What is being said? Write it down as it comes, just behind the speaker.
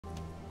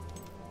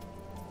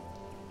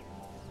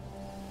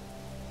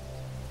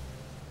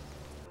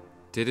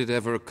Did it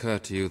ever occur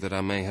to you that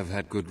I may have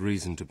had good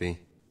reason to be?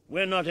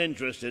 We're not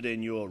interested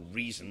in your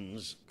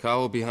reasons.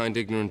 Cower behind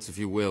ignorance if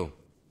you will,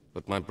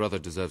 but my brother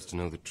deserves to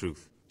know the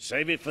truth.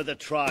 Save it for the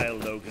trial,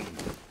 Logan.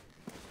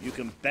 You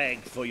can beg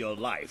for your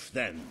life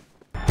then.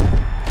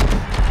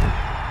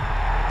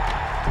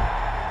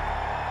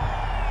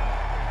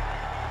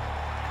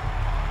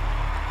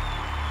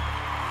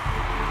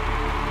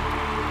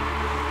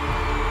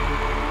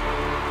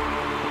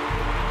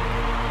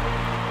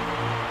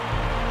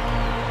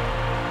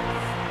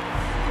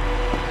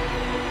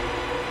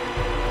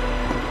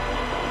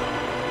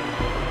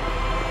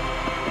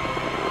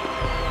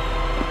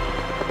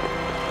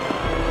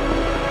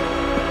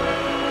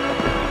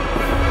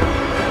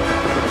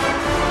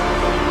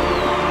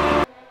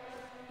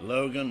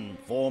 Logan,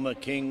 former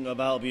King of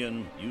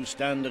Albion, you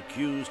stand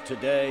accused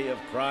today of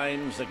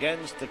crimes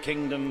against the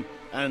kingdom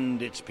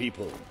and its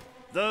people.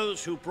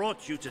 Those who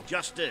brought you to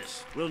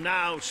justice will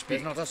now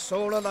speak. There's not a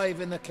soul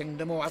alive in the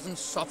kingdom who hasn't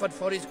suffered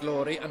for his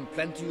glory, and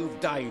plenty who've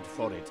died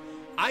for it.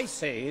 I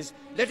says,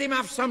 let him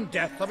have some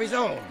death of his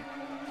own.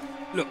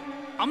 Look,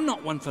 I'm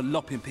not one for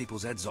lopping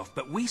people's heads off,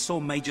 but we saw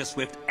Major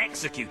Swift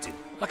executed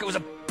like it was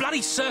a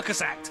bloody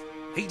circus act.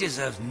 He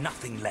deserves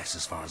nothing less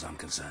as far as I'm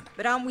concerned.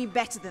 But aren't we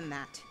better than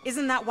that?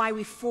 Isn't that why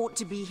we fought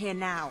to be here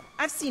now?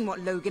 I've seen what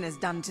Logan has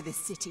done to this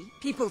city.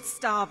 People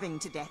starving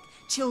to death,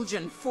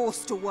 children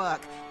forced to work.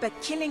 But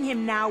killing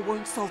him now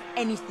won't solve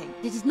anything.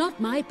 It is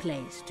not my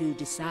place to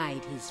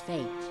decide his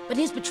fate, but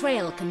his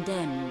betrayal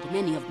condemned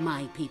many of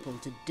my people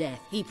to death.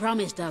 He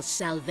promised us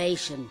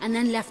salvation, and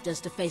then left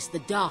us to face the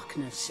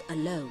darkness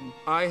alone.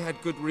 I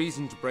had good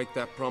reason to break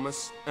that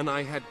promise, and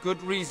I had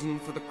good reason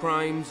for the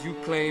crimes you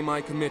claim I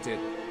committed.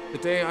 The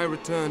day I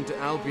returned to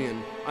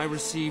Albion, I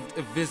received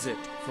a visit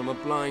from a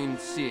blind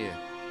seer,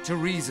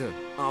 Teresa,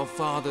 our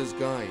father's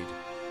guide.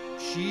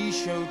 She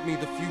showed me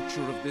the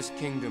future of this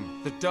kingdom.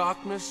 The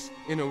darkness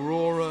in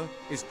Aurora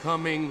is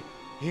coming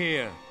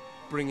here,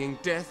 bringing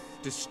death,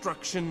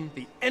 destruction,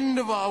 the end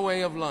of our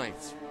way of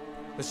life.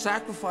 The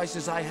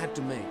sacrifices I had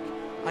to make,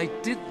 I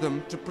did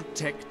them to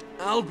protect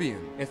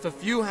Albion. If a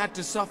few had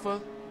to suffer,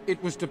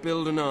 it was to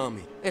build an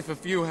army. If a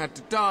few had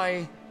to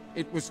die,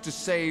 it was to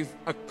save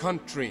a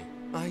country.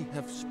 I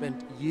have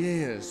spent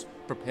years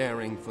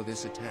preparing for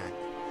this attack.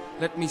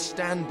 Let me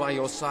stand by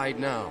your side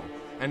now,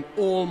 and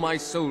all my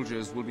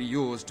soldiers will be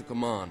yours to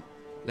command.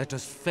 Let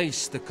us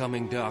face the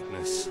coming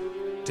darkness,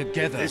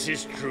 together. This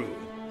is true.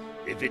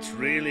 If it's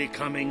really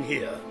coming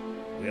here,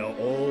 we are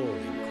all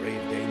in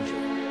grave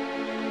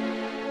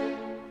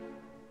danger.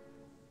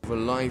 For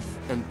life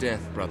and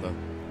death, brother.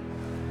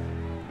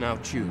 Now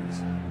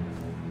choose.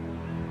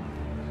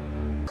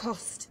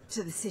 Cost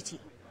to the city.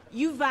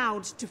 You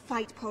vowed to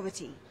fight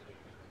poverty.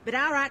 But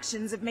our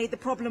actions have made the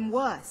problem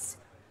worse.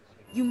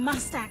 You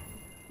must act.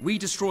 We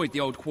destroyed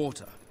the old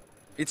quarter.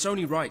 It's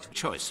only right.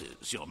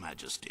 Choices, Your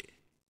Majesty.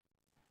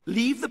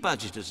 Leave the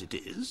budget as it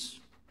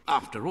is.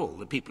 After all,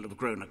 the people have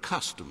grown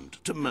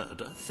accustomed to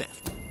murder,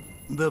 theft.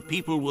 The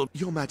people will...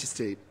 Your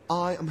Majesty,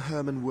 I am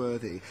Herman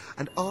Worthy,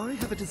 and I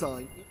have a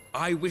design...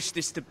 I wish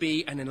this to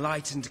be an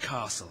enlightened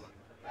castle.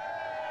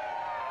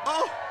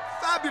 Oh,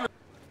 fabulous!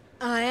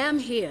 I am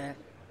here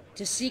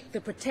to seek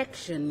the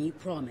protection you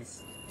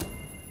promised.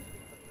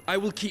 I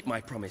will keep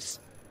my promise.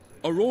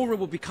 Aurora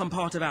will become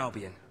part of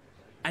Albion,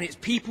 and its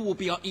people will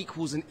be our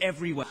equals in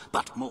every way.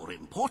 But more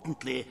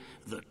importantly,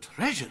 the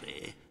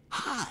treasury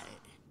high.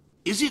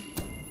 Is it?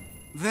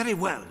 Very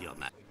well, Your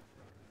Majesty.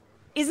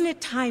 Isn't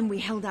it time we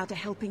held out a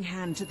helping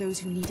hand to those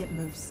who need it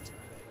most?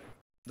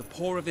 The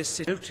poor of this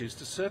city...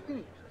 Noticed a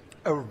certain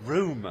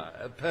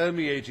aroma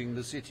permeating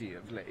the city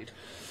of late.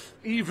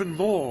 Even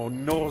more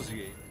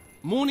nauseating.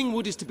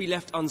 Morningwood is to be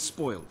left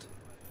unspoiled.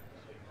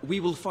 We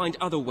will find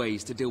other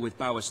ways to deal with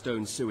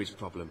Bowerstone's sewage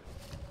problem.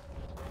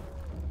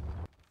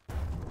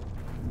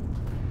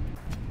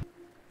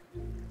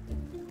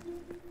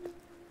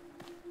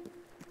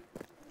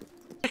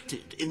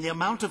 In the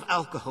amount of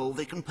alcohol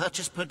they can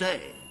purchase per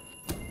day.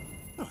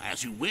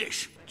 As you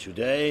wish.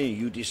 Today,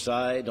 you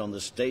decide on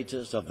the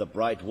status of the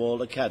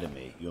Brightwall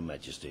Academy, Your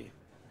Majesty.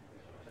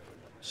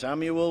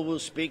 Samuel will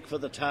speak for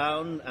the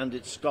town and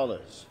its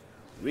scholars.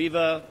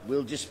 Reaver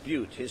will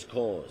dispute his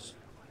cause.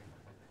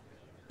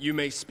 You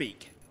may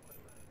speak.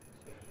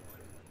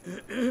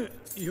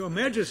 Your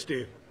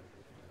Majesty,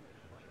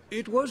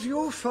 it was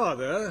your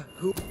father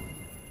who...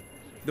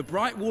 The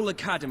Brightwall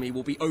Academy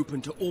will be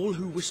open to all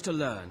who wish to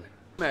learn.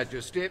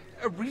 Majesty,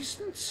 a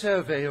recent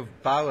survey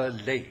of Bower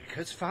Lake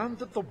has found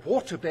that the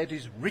waterbed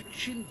is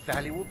rich in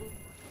valuable...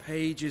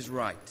 Page is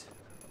right.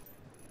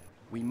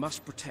 We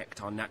must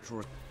protect our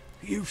natural...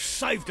 You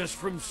saved us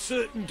from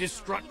certain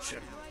destruction.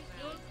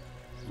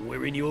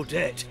 We're in your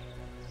debt.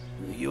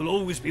 You'll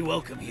always be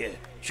welcome here,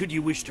 should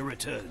you wish to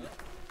return.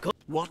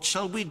 What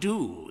shall we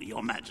do,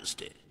 Your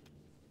Majesty?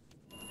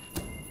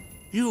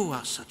 You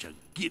are such a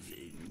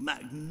giving,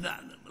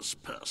 magnanimous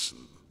person.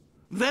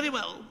 Very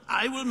well,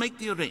 I will make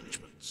the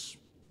arrangements.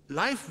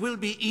 Life will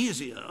be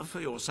easier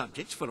for your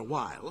subjects for a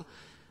while,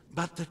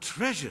 but the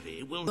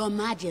treasury will... Your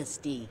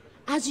Majesty,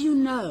 as you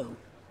know,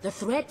 The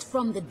threat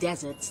from the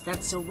deserts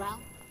that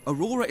surround...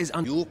 Aurora is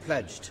You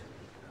pledged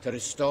to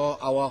restore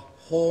our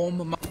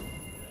home...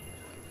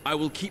 I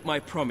will keep my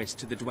promise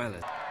to the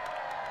Dwellers.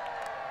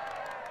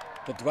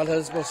 The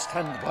Dwellers will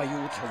stand by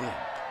you till the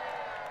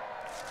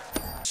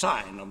end.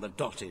 Sign on the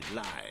dotted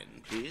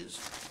line, please.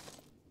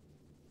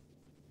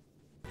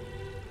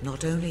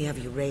 Not only have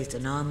you raised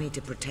an army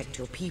to protect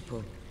your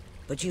people,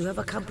 but you have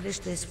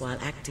accomplished this while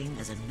acting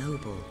as a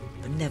noble,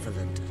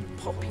 benevolent, and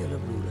popular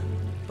ruler.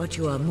 But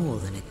you are more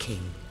than a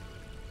king.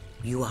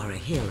 You are a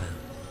hero.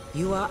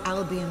 You are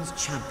Albion's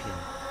champion,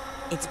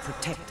 its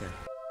protector.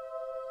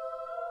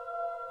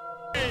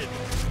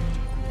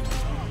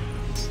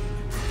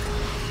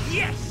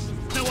 Yes!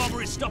 No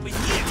armor is stopping you,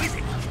 is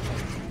it?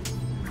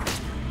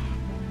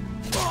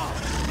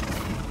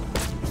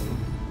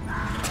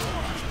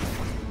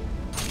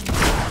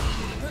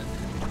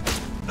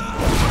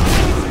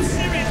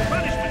 Serious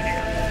punishment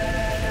here!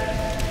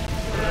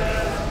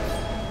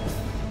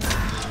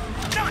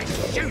 Nice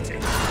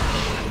shooting!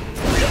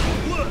 Good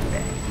work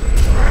there!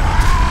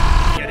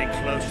 Getting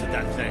close to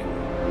that thing.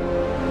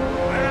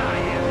 Where are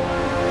you?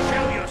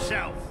 Show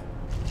yourself!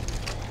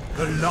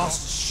 The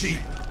lost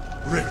sheep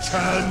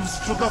returns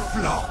to the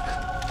flock.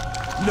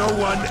 No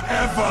one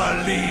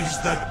ever leaves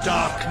the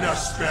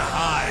darkness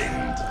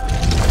behind.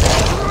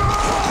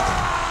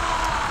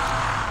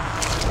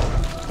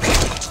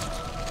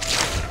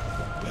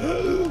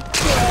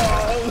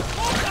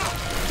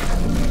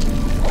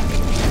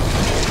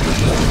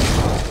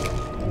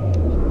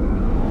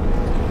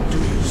 Do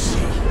you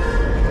see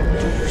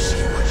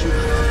what you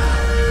have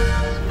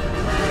allowed?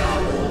 We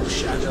are all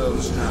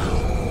shadows now.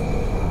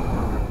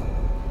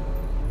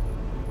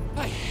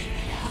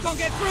 Can't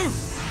get through!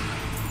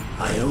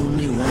 I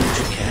only want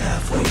to care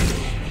for you.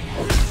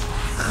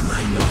 Am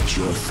I not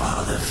your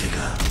father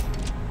figure?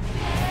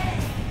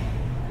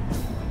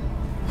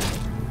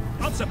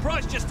 I'm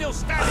surprised you're still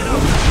standing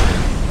up!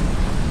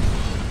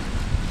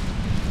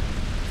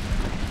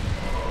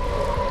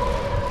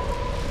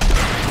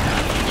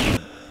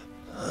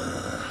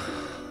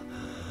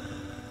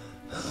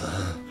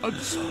 I'm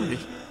sorry.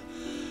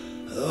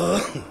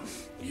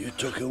 You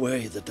took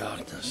away the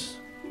darkness.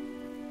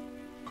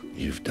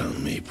 You've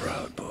done me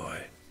proud,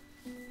 boy.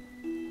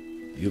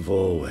 You've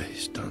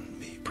always done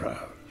me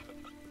proud.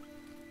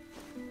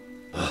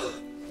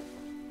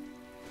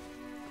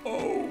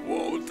 Oh,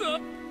 Walter.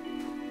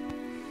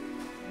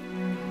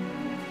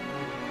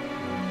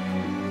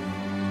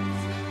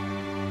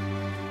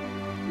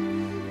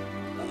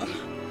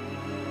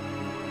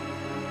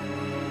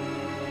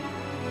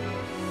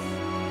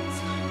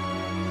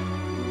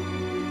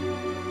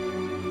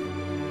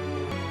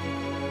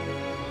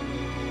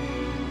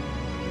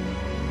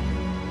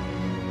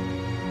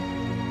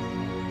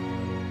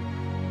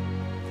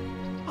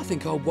 I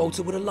think old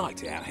Walter would have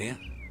liked it out here.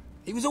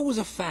 He was always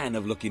a fan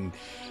of looking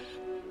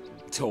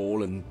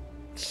tall and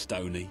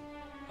stony.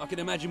 I can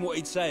imagine what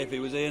he'd say if he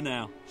was here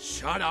now.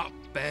 Shut up,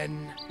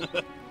 Ben.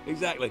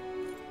 Exactly.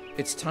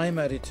 It's time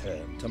I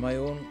return to my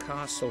own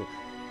castle.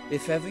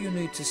 If ever you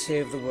need to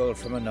save the world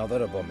from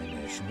another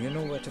abomination, you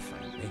know where to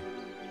find me.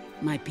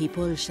 My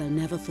people shall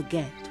never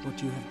forget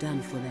what you have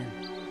done for them.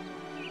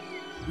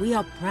 We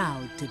are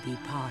proud to be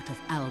part of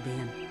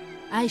Albion.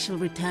 I shall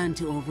return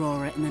to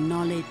Aurora in the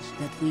knowledge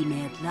that we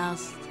may at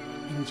last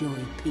enjoy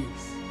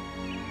peace.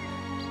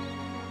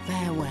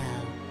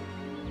 Farewell,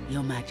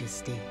 Your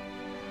Majesty.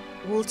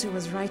 Walter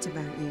was right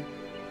about you.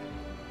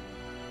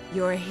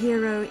 You're a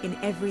hero in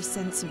every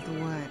sense of the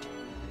word.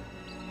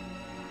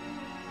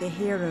 The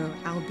hero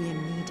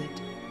Albion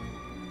needed.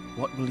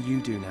 What will you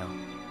do now?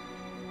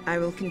 I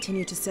will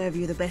continue to serve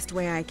you the best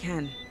way I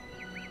can.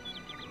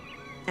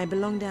 I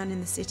belong down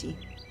in the city.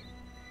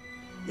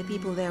 The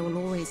people there will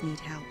always need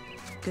help.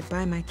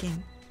 Goodbye, my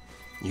king.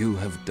 You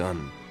have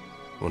done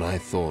what I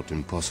thought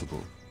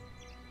impossible.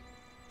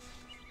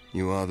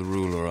 You are the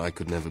ruler I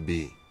could never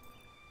be.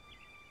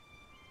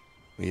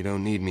 But you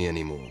don't need me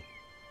anymore.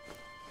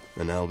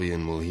 And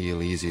Albion will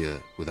heal easier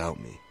without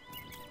me.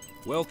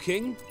 Well,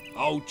 King,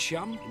 old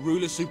chum,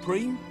 ruler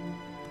supreme,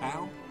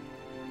 pal,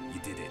 you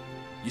did it.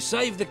 You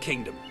saved the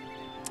kingdom.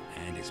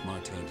 And it's my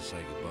turn to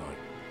say goodbye.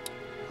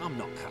 I'm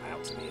not cut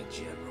out to be a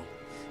general.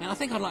 And I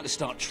think I'd like to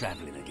start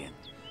travelling again.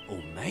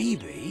 Or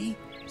maybe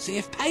see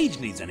if Paige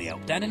needs any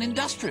help down in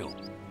Industrial.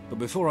 But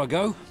before I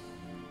go,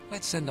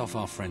 let's send off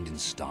our friend in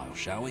style,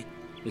 shall we?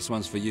 This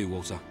one's for you,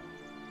 Walter.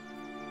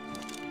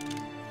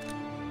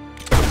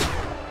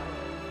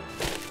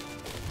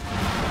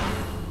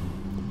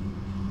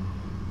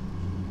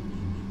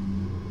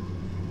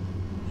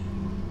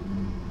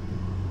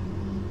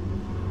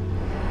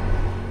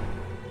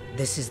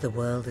 This is the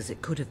world as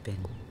it could have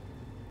been.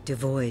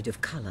 Devoid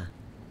of color,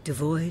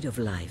 devoid of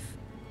life.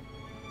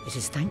 It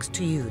is thanks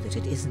to you that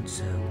it isn't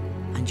so,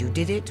 and you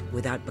did it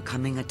without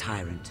becoming a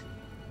tyrant.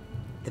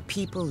 The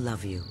people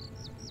love you,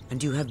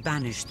 and you have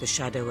banished the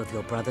shadow of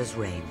your brother's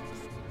reign.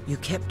 You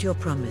kept your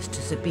promise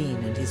to Sabine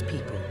and his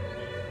people,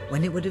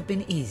 when it would have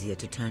been easier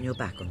to turn your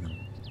back on them.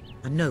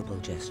 A noble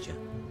gesture.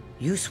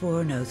 You swore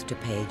an oath to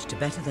Paige to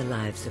better the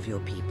lives of your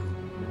people,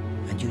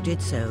 And you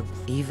did so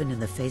even in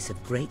the face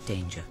of great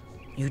danger.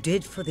 You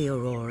did for the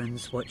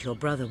Aurorans what your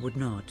brother would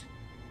not.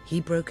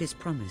 He broke his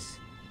promise,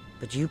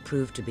 but you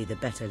proved to be the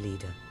better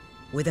leader.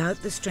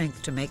 Without the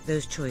strength to make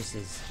those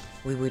choices,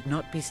 we would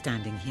not be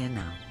standing here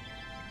now.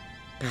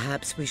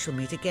 Perhaps we shall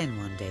meet again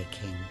one day,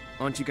 King.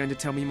 Aren't you going to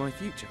tell me my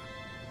future?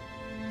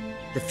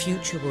 The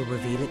future will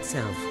reveal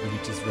itself when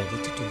it is ready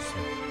to do so.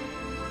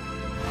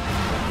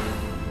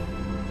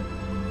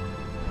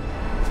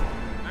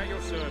 At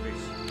your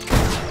service.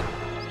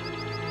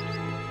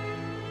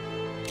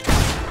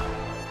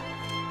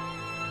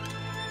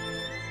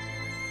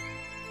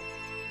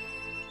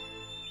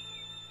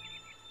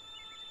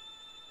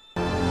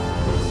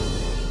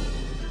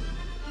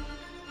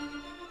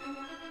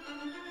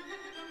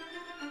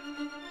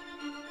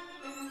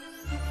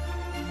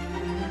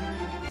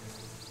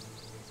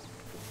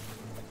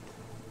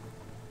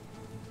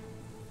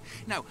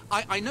 Now,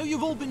 I know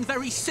you've all been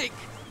very sick,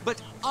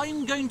 but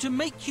I'm going to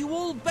make you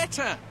all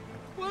better.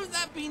 Won't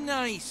that be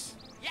nice?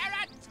 You're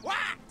a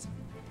twat!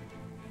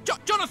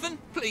 Jonathan,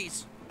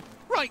 please.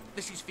 Right,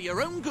 this is for your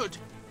own good.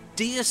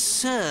 Dear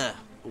Sir,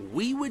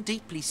 we were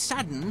deeply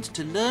saddened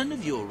to learn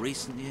of your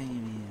recent...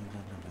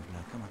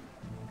 Come on.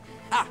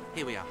 Ah,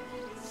 here we are.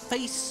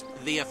 Face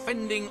the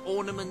offending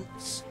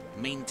ornaments,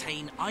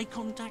 maintain eye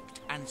contact,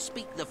 and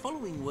speak the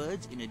following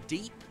words in a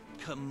deep,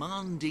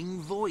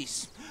 commanding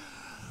voice.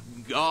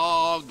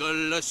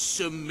 Gargulus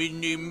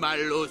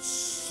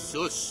minimalus.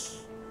 Too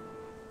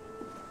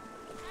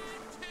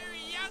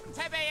young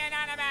to be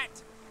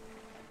inanimate!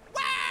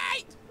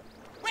 Wait!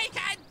 We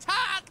can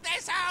talk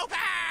this over!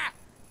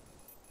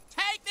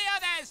 Take the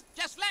others!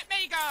 Just let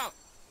me go!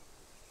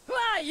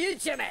 Why, you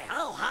Jimmy,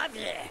 I'll have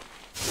you!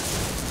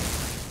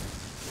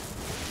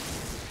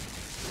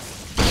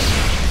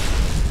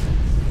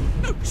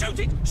 No, shoot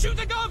it! Shoot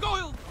the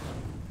gargoyle!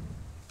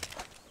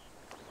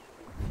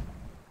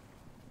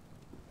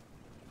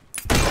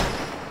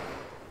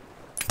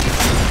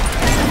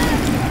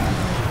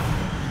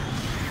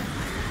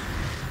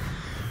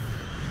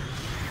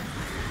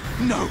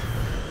 No!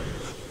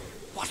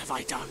 What have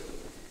I done?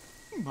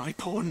 My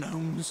poor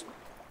gnomes.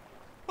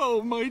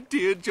 Oh, my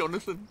dear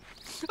Jonathan.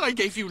 I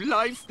gave you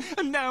life,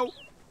 and now...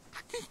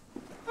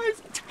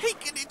 I've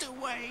taken it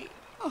away.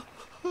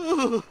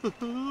 Well,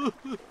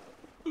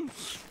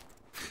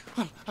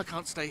 I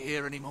can't stay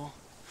here anymore.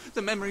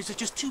 The memories are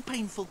just too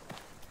painful.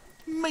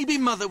 Maybe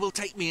Mother will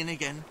take me in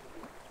again.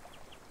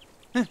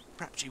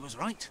 Perhaps she was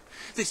right.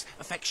 This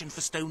affection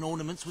for stone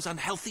ornaments was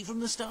unhealthy from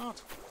the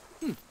start.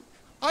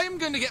 I am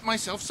going to get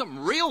myself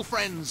some real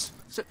friends.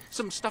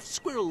 Some stuffed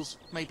squirrels,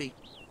 maybe.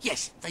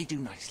 Yes, they do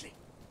nicely.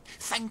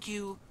 Thank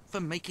you for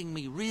making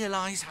me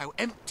realise how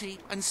empty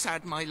and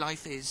sad my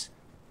life is.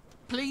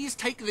 Please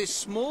take this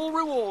small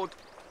reward.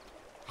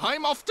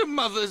 I'm off to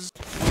Mother's.